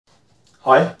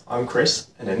Hi, I'm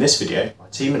Chris, and in this video my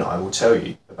team and I will tell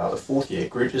you about the 4th year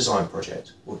Group Design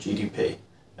Project, or GDP,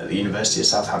 at the University of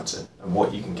Southampton and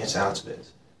what you can get out of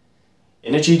it.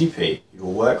 In a GDP, you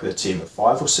will work with a team of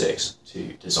 5 or 6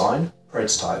 to design,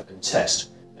 prototype and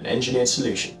test an engineered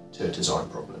solution to a design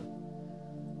problem.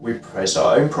 We proposed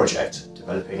our own project,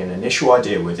 developing an initial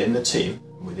idea within the team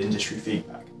and with industry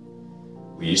feedback.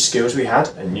 We used skills we had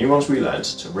and new ones we learned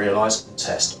to realise and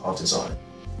test our design.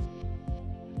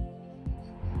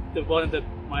 One of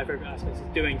my favourite aspects is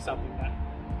doing something that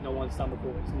no one's done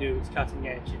before. It's new, it's cutting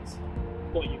edge, it's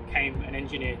what you became an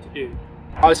engineer to do.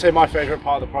 I would say my favourite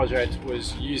part of the project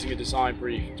was using a design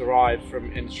brief derived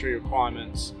from industry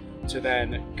requirements to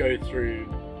then go through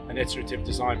an iterative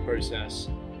design process,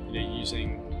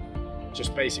 using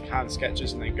just basic hand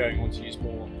sketches and then going on to use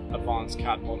more advanced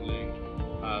CAD modelling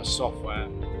software,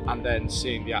 and then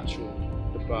seeing the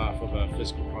birth of a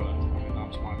physical product. I think that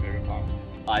was my favourite part.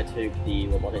 I took the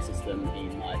robotic system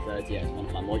in my 3rd year as one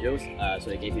of my modules,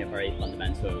 so it gave me a very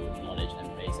fundamental knowledge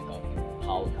and basic of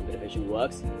how computer vision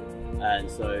works. And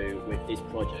so with this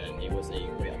project, it was a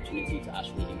great opportunity to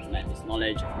actually implement this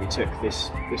knowledge. We took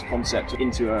this concept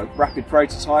into a rapid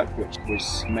prototype, which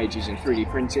was made using 3D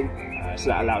printing, so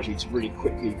that allows you to really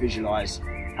quickly visualise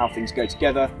how things go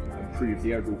together, improve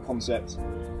the overall concept,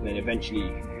 and then eventually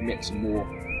commit to more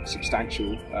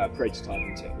substantial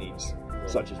prototyping techniques,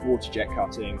 such as water jet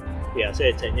cutting. Yeah, I'd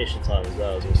say technician time as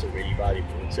well is also really valuable.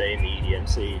 So in the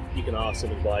EDMC, you can ask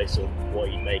some advice on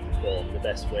what you'd make it from, the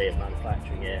best way of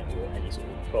manufacturing it, or any sort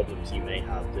of problems you may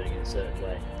have doing it a certain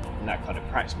way. And that kind of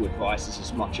practical advice is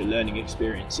as much a learning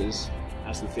experience as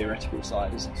the theoretical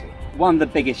side, isn't it? One of the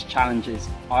biggest challenges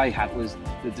I had was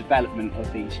the development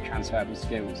of these transferable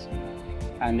skills.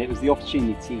 And it was the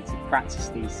opportunity to practice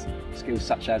these skills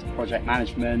such as project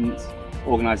management,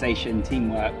 organisation,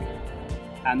 teamwork.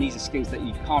 And these are skills that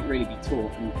you can't really be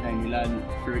taught and you can only learn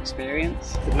through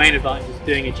experience. The main advantage of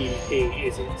doing a GDP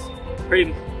is it's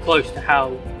pretty close to how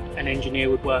an engineer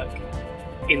would work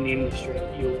in the industry.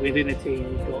 You're within a team,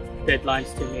 you've got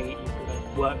deadlines to meet, you've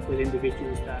got to work with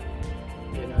individuals that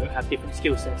have different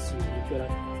skill sets. You've got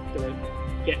to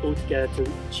get all together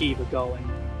to achieve a goal,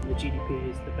 and the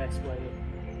GDP is the best way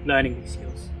of learning these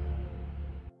skills.